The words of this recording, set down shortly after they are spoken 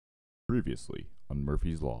Previously on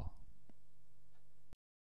Murphy's Law.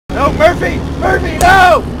 No, Murphy! Murphy,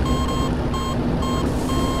 no!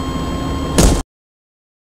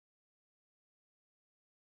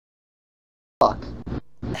 Fuck.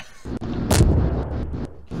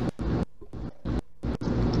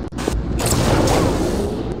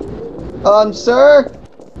 Sir?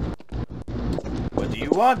 What do you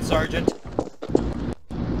want, Sergeant?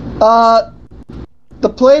 The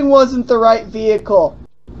plane wasn't the right vehicle.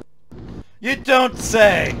 You don't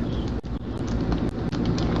say!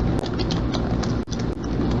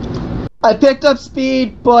 I picked up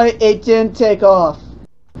speed, but it didn't take off.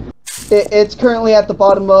 It's currently at the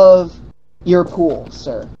bottom of your pool,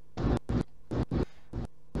 sir.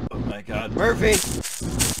 Oh my god, Murphy!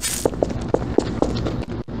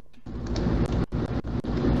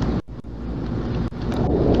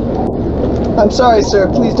 I'm sorry, sir.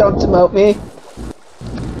 Please don't demote me.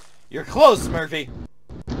 You're close, Murphy!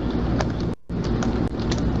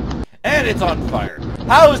 And it's on fire.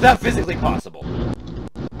 How is that physically possible?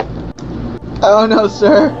 I don't know,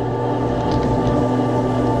 sir.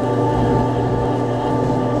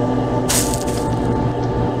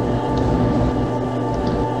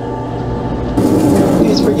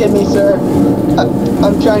 Please forgive me, sir.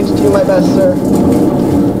 I'm trying to do my best, sir.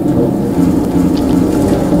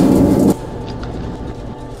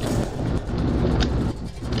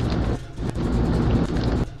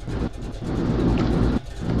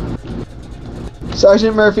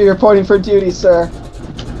 Sergeant Murphy reporting for duty, sir.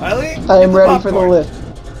 Eileen, I am ready for the lift.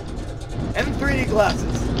 And 3D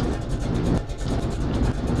glasses.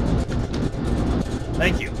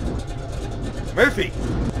 Thank you. Murphy,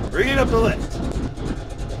 bringing up the lift.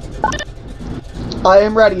 I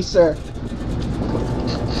am ready, sir.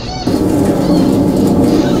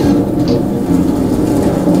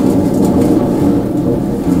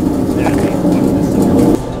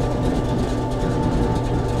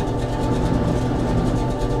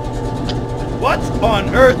 What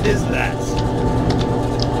on earth is that?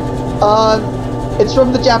 It's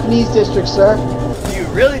from the Japanese district, sir. Do you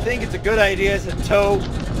really think it's a good idea to tow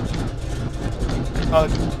a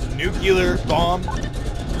nuclear bomb?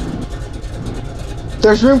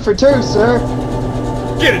 There's room for two, sir.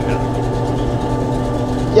 Get another.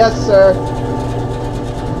 Yes, sir.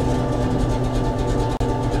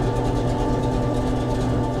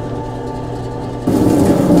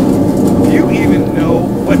 Do you even know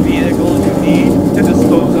what vehicle you need to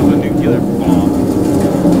dispose of a nuclear bomb?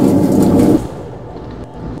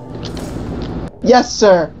 Yes,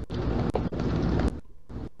 sir.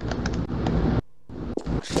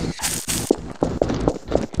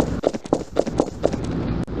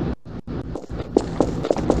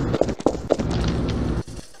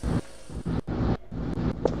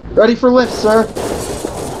 Ready for lift, sir.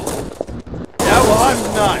 Yeah, well, I'm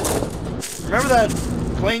not. Remember that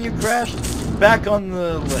plane you crashed? Back on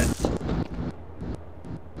the lift.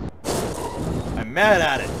 I'm mad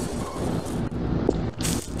at it.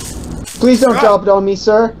 Please don't drop it on me,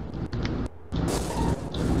 sir.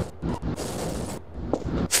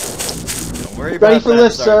 Don't worry about Ready for that,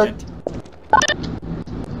 lift, Sergeant.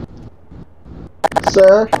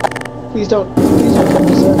 Sir. Please don't kill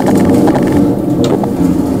me, sir.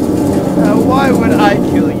 Why would I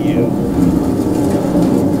kill you?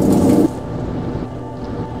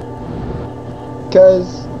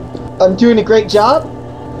 Because I'm doing a great job.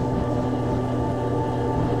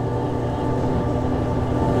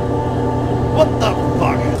 What the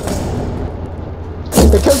fuck?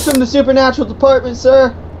 It comes from the supernatural department,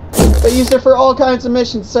 sir. They use it for all kinds of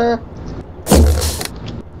missions, sir.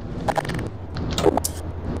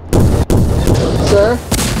 Sir?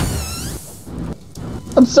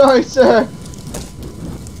 I'm sorry, sir.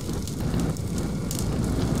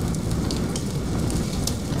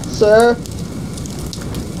 Sir?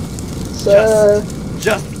 Sir?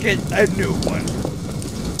 Just get a new one.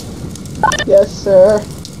 Yes, sir.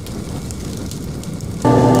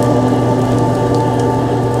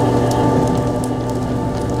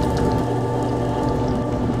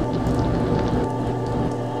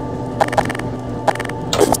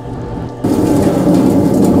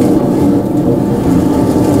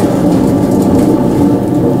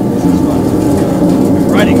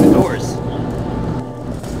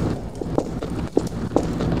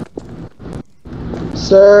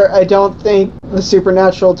 Sir, I don't think the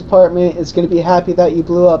supernatural department is going to be happy that you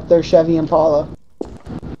blew up their Chevy Impala.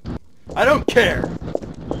 I don't care.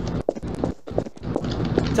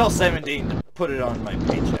 Tell Simon Dean to put it on my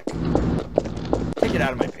paycheck. Take it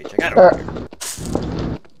out of my paycheck. I don't care.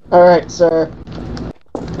 Alright, sir.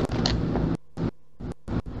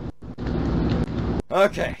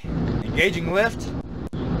 Okay. Engaging lift.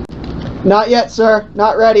 Not yet, sir.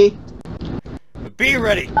 Not ready. Be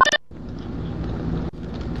ready.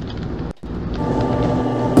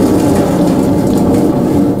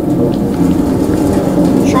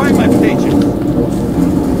 Try my patience.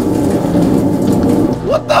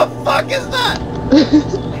 What the fuck is that?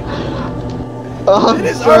 It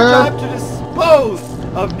is sir. our job to dispose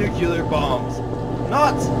of nuclear bombs,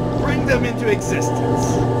 not bring them into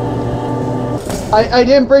existence. I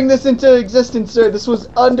didn't bring this into existence, sir. This was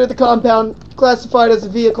under the compound, classified as a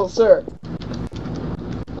vehicle, sir.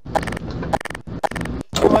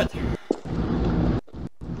 What?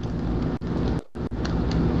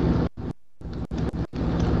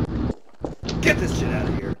 Get this shit out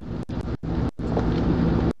of here.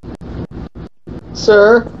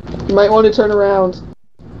 Sir, you might want to turn around.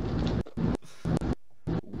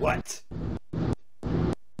 What?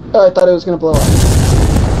 Oh, I thought it was gonna blow up.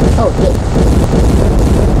 Oh, it did.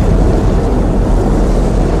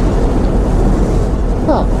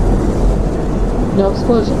 Huh. No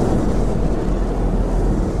explosion.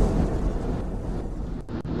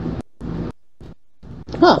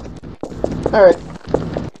 Huh. Alright.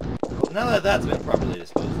 Well, now that that's been properly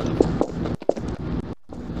disposed of.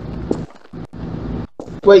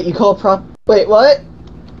 Wait, you call Wait, what?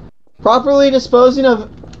 Properly disposing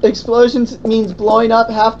of explosions means blowing up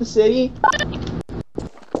half the city?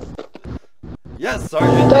 Yes,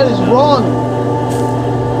 Sergeant. That is wrong!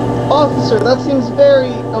 Officer, that seems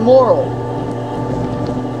very immoral.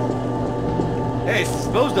 Hey, it's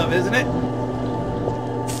disposed of, isn't it?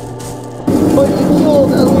 But you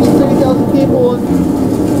killed at least 30,000 people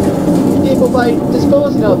by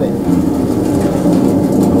disposing of it.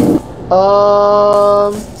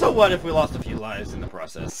 So what if we lost a few lives in the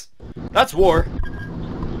process? That's war.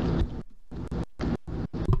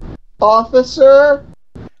 Officer,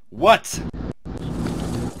 What?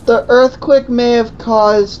 the earthquake may have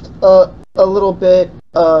caused a little bit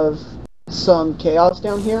of some chaos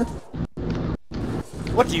down here.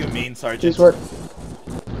 What do you mean, Sergeant? These were...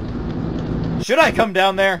 Should I come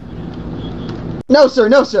down there? No, sir,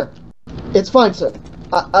 no, sir. It's fine, sir.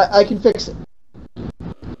 I can fix it.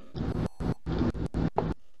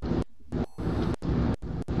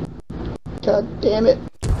 God damn it.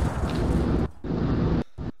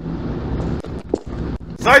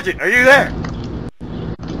 Sergeant, are you there?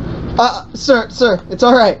 Sir, it's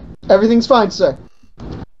alright. Everything's fine, sir.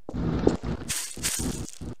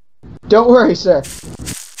 Don't worry, sir.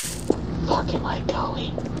 Fuck, am I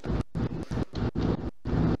going?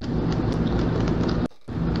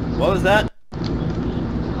 What was that?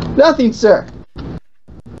 Nothing, sir.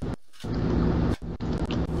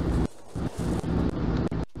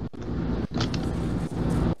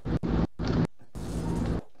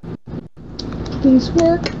 Please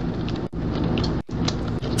work.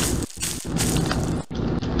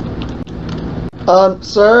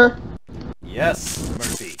 Sir? Yes,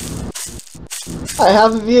 Murphy. I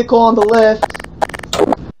have a vehicle on the lift.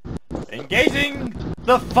 Engaging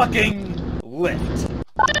the fucking lift.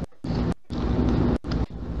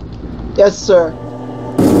 Yes, sir.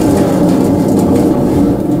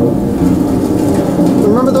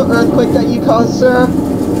 Remember the earthquake that you caused, sir?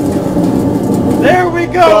 There we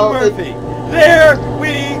go, Well, Murphy! There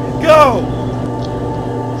we go!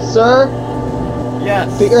 Sir,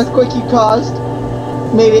 Yes. the earthquake you caused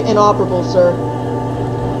made it inoperable, sir.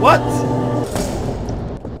 What?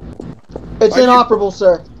 It's Are you- inoperable,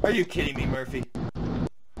 sir. Are you kidding me, Murphy?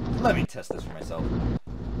 Let me test this for myself.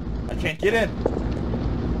 I can't get in.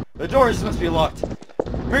 The doors must be locked.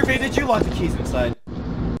 Murphy, did you lock the keys inside?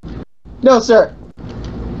 No, sir.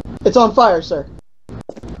 It's on fire, sir.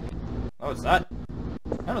 Oh, it's not?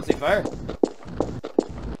 I don't see fire.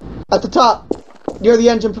 At the top, near the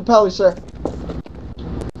engine propeller, sir.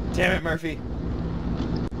 Damn it, Murphy.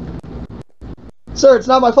 Sir, it's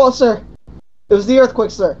not my fault, sir. It was the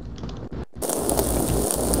earthquake, sir.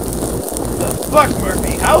 The fuck,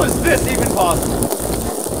 Murphy? How is this even possible?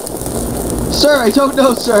 Sir, I don't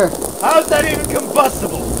know, sir. How's that even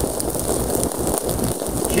combustible?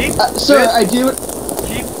 Keep Sir, this, I do...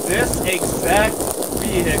 keep this exact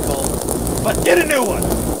vehicle, but get a new one.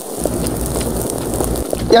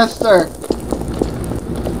 Yes, sir.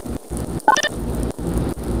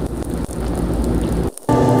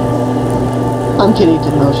 I'm getting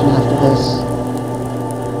demotion after this.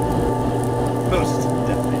 Most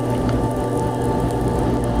definitely.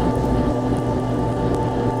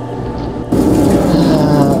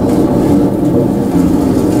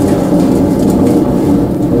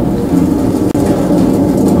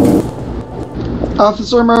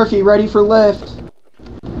 Officer Murphy, ready for lift.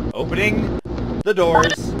 Opening the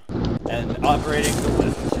doors and operating the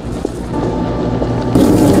lift.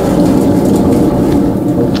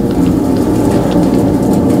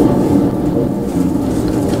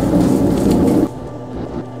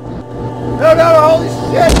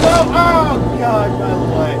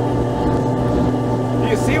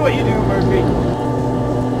 you do, Murphy?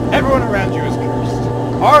 Everyone around you is cursed.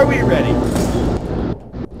 Are we ready?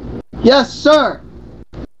 Yes, sir!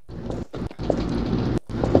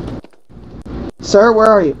 Sir, where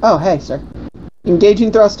are you? Oh, hey, sir.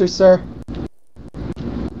 Engaging thrusters, sir.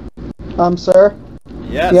 Sir?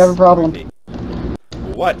 Yes. You have a problem. Murphy.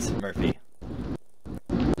 What, Murphy?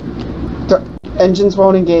 Engines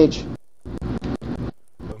won't engage.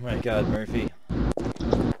 Oh my god, Murphy.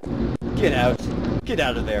 Get out. Get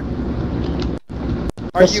out of there.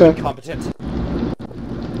 Are Yes, you sir. incompetent?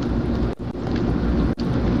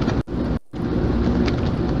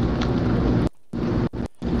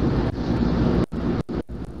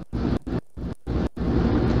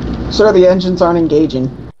 Sir, the engines aren't engaging.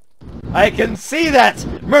 I can see that,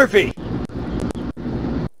 Murphy!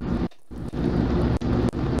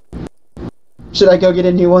 Should I go get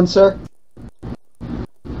a new one, sir?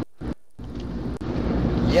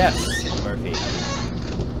 Yes, Murphy.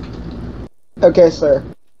 Okay, sir.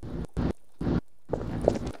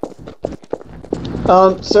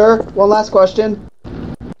 Sir, one last question.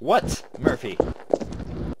 What, Murphy?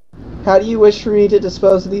 How do you wish for me to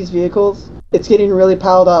dispose of these vehicles? It's getting really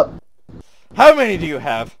piled up. How many do you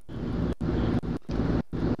have?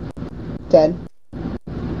 10.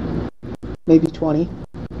 Maybe 20.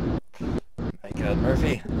 My god,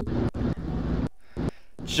 Murphy.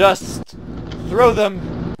 Just throw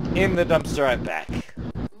them in the dumpster at back.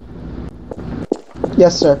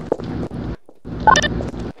 Yes, sir.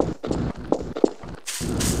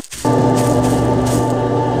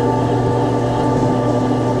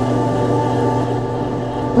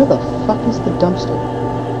 Where the fuck is the dumpster?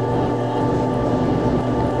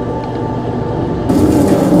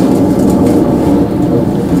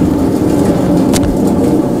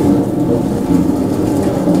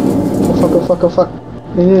 Oh fuck, oh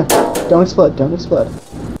fuck. No. Don't explode, don't explode.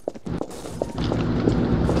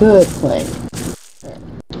 Good plane.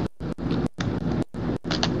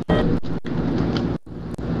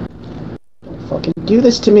 Don't fucking do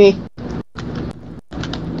this to me.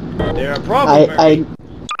 They're a problem, Murphy.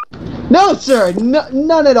 No, sir! No,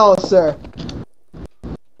 none at all, sir!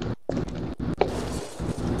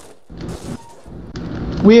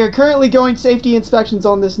 We are currently going safety inspections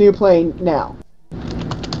on this new plane now.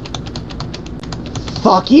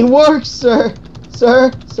 Fucking works, sir!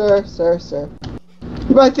 Sir.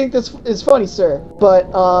 You might think this is funny, sir, but,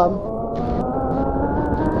 oh,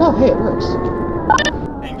 hey, it works.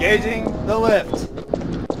 Engaging the lift.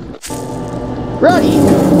 Ready!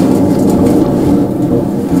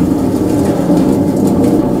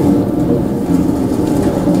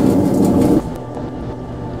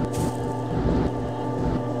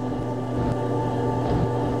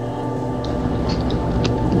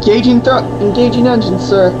 Engaging engines,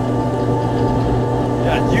 sir.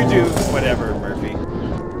 Yeah, you do whatever, Murphy.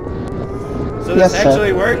 So Yes, this sir.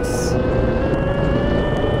 actually works?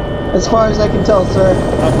 As far as I can tell, sir.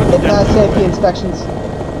 I'll put the It passed dumpster safety away. inspections.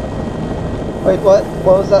 Wait, what?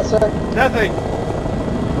 What was that, sir? Nothing.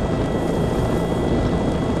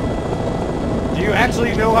 Do you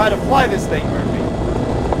actually know how to fly this thing, Murphy?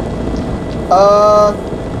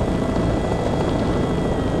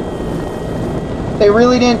 It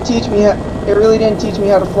really didn't teach me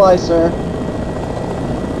how to fly, sir.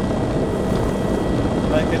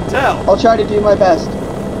 I can tell. I'll try to do my best.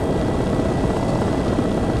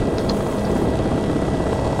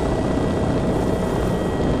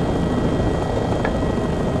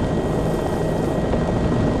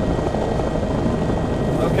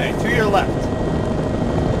 Okay, to your left.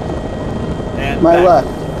 And My back. left.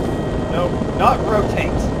 No, not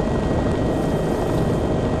rotate.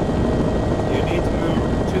 You need to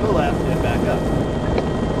move to the left and back up.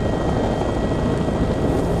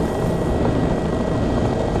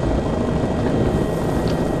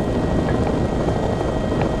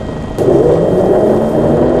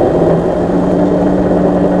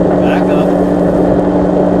 Back up.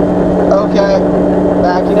 Okay.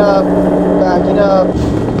 Backing up. Backing up.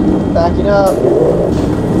 Backing up.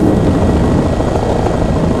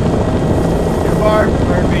 Too far,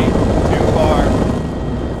 Murphy. Too far.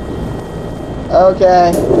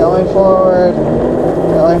 Okay. Going forward.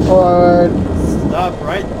 Going forward. Stop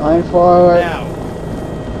right Going forward. now.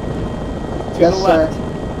 To Yes, the sir. left.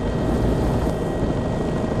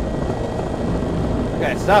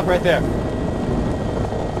 Okay, stop right there.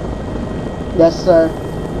 Yes, sir.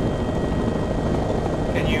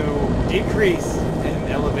 Can you decrease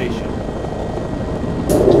in elevation?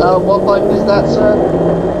 What button is that, sir?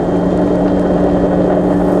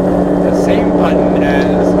 The same button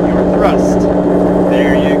as your thrust.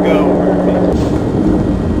 There you go, Murphy.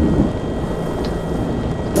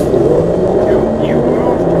 You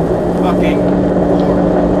moved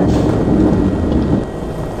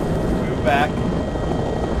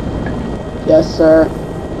sir.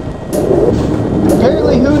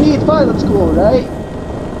 Apparently, who needs pilot school, right?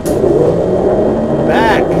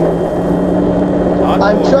 Back!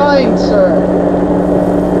 I'm trying, sir.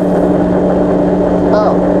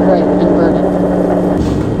 Oh, right,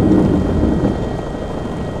 inverted.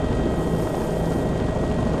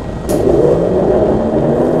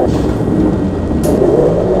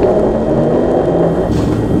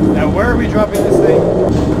 Now, where are we dropping this thing?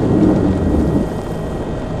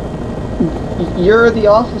 You're the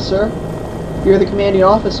officer. You're the commanding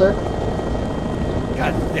officer.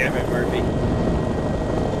 God damn it, Murphy.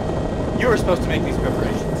 You were supposed to make these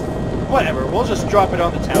preparations. Whatever, we'll just drop it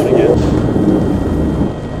on the town again.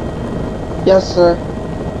 Yes, sir.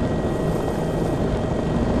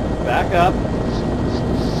 Back up.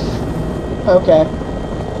 Okay.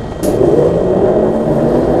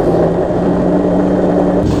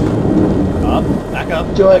 Up. Back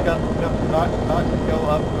up. Do back it. up. No, not go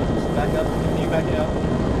up. Just back up. Continue backing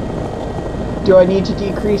up. Do I need to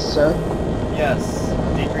decrease, sir? Yes.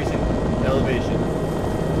 Decreasing elevation.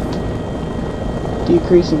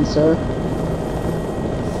 Decreasing, sir.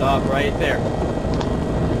 Stop right there.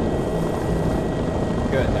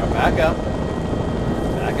 Good. Now back up.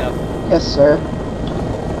 Back up. Yes, sir.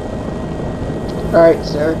 Alright,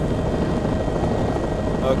 sir.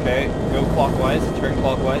 Okay. Go clockwise. Turn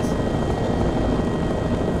clockwise.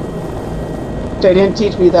 They didn't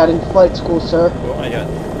teach me that in flight school, sir. Oh my god.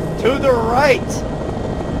 To the right!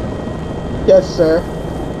 Yes, sir.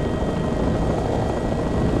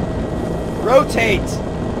 Rotate!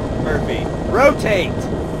 Murphy. Rotate!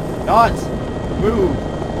 Not move.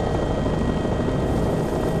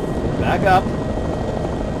 Back up.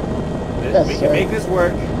 Yes, We sir. can make this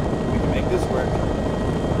work. We can make this work.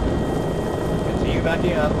 Continue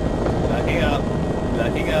backing up. Backing up.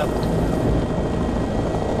 Backing up.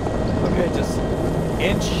 Okay, just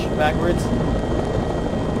inch backwards.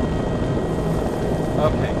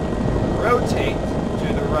 Okay. Rotate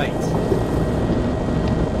to the right.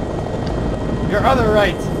 Your other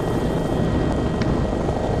right.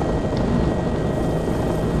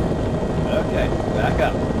 Okay, back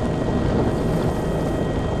up.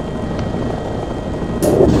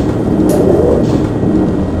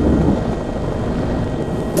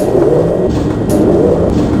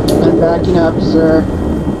 I'm backing up, sir.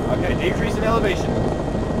 Okay, decrease in elevation.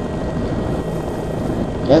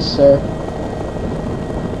 Yes, sir.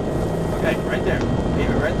 Okay, right there. Leave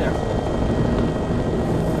it right there.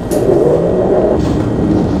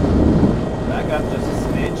 Back up just a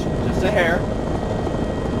smidge, just a hair.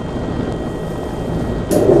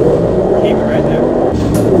 Keep it right there.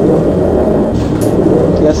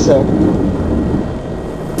 Yes, sir.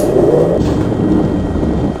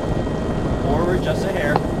 Forward just a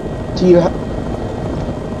hair. Do you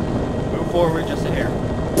Move forward just a hair.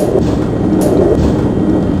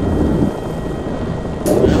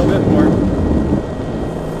 A little bit more.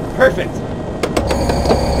 Perfect.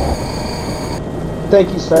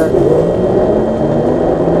 Thank you, sir.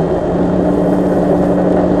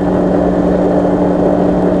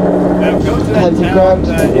 Now go to that Have you town grabbed-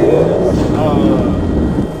 that is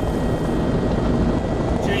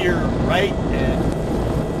to your right and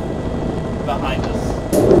behind us.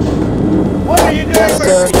 What are you doing, Yes,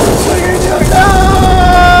 sir. Murphy? What are you doing? No!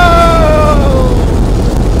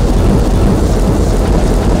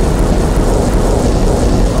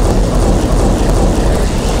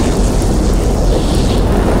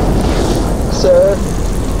 Sir,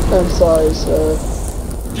 I'm sorry, sir.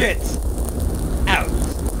 Get out.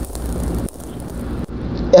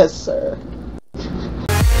 Yes, sir.